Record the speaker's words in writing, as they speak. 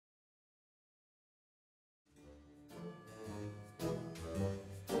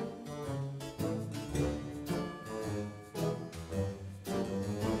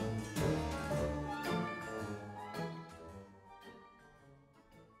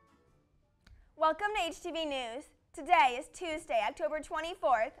Welcome to HTV News. Today is Tuesday, October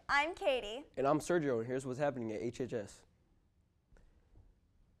 24th. I'm Katie. And I'm Sergio, and here's what's happening at HHS.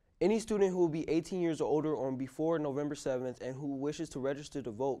 Any student who will be 18 years or older on before November 7th and who wishes to register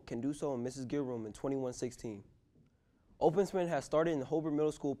to vote can do so in Mrs. Gill Room in 2116. Open swim has started in the Hobart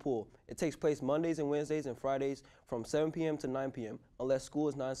Middle School pool. It takes place Mondays and Wednesdays and Fridays from 7 p.m. to 9 p.m. unless school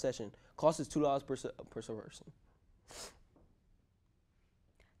is not in session. Cost is $2 per person.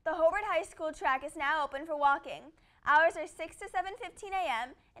 The Hobart High School track is now open for walking. Hours are 6 to 7:15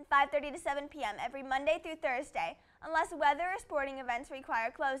 a.m. and 5:30 to 7 p.m. every Monday through Thursday, unless weather or sporting events require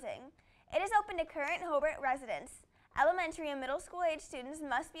closing. It is open to current Hobart residents. Elementary and middle school age students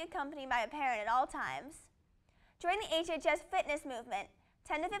must be accompanied by a parent at all times. Join the HHS fitness movement.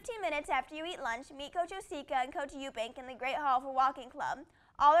 10 to 15 minutes after you eat lunch, meet Coach Osika and Coach Eubank in the Great Hall for Walking Club.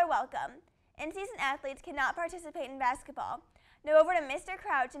 All are welcome. In-season athletes cannot participate in basketball. Now over to Mr.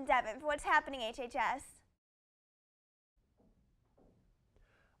 Crouch and Devin for what's happening HHS.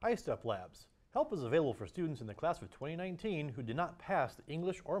 iStep Labs. Help is available for students in the class of 2019 who did not pass the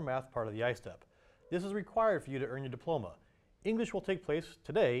English or math part of the iStep. This is required for you to earn your diploma. English will take place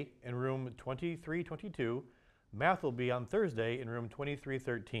today in room 2322. Math will be on Thursday in room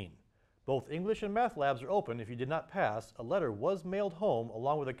 2313. Both English and math labs are open. If you did not pass, a letter was mailed home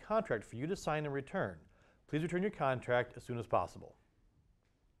along with a contract for you to sign and return. Please return your contract as soon as possible.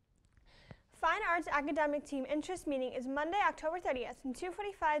 Fine Arts Academic Team Interest Meeting is Monday, October 30th from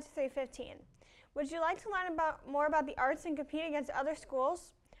 2:45 to 3:15. Would you like to learn more about the arts and compete against other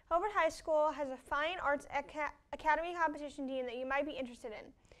schools? Hobart High School has a Fine Arts Academy competition team that you might be interested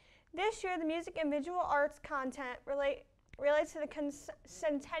in. This year, the music and visual arts content relates to the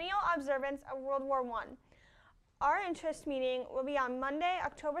centennial observance of World War I. Our interest meeting will be on Monday,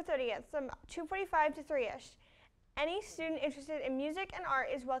 October 30th from 2:45 to 3-ish. Any student interested in music and art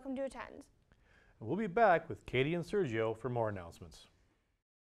is welcome to attend. We'll be back with Katie and Sergio for more announcements.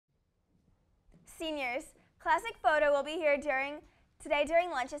 Seniors, Classic Photo will be here today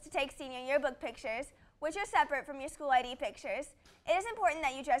during lunches to take senior yearbook pictures, which are separate from your school ID pictures. It is important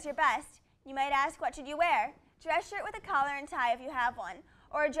that you dress your best. You might ask, what should you wear? Dress shirt with a collar and tie if you have one,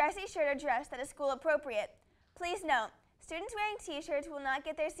 or a dressy shirt or dress that is school appropriate. Please note, students wearing t-shirts will not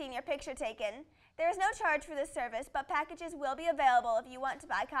get their senior picture taken. There is no charge for this service, but packages will be available if you want to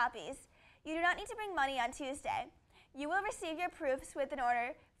buy copies. You do not need to bring money on Tuesday. You will receive your proofs with an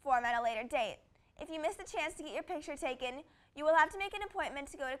order form at a later date. If you miss the chance to get your picture taken, you will have to make an appointment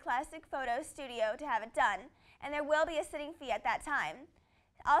to go to Classic Photo Studio to have it done, and there will be a sitting fee at that time.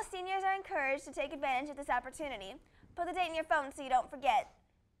 All seniors are encouraged to take advantage of this opportunity. Put the date in your phone so you don't forget.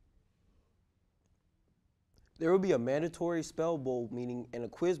 There will be a mandatory spell bowl meeting and a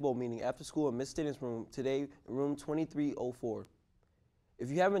quiz bowl meeting after school in Ms. Stinn's room today in room 2304. If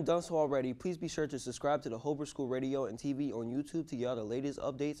you haven't done so already, please be sure to subscribe to the Hobart School Radio and TV on YouTube to get all the latest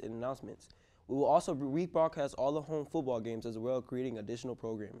updates and announcements. We will also rebroadcast all the home football games as well as creating additional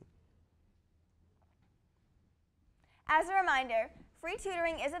programming. As a reminder, free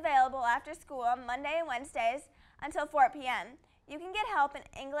tutoring is available after school on Monday and Wednesdays until 4 p.m. You can get help in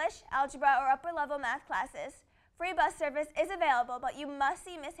English, algebra, or upper-level math classes. Free bus service is available, but you must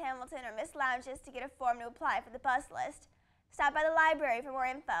see Miss Hamilton or Miss Lounges to get a form to apply for the bus list. Stop by the library for more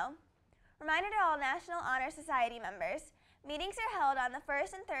info. Reminder to all National Honor Society members, meetings are held on the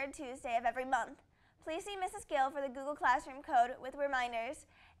first and third Tuesday of every month. Please see Mrs. Gill for the Google Classroom code with reminders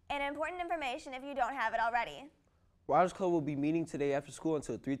and important information if you don't have it already. Riders Club will be meeting today after school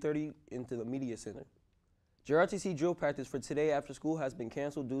until 3:30 into the Media Center. JRTC drill practice for today after school has been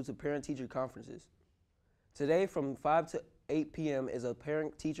canceled due to parent-teacher conferences. Today from 5 to 8 p.m. is a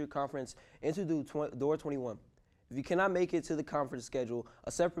parent-teacher conference into door 21. If you cannot make it to the conference schedule,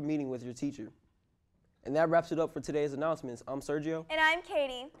 a separate meeting with your teacher. And that wraps it up for today's announcements. I'm Sergio. And I'm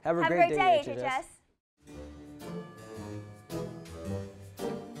Katie. Have a great day, HHS.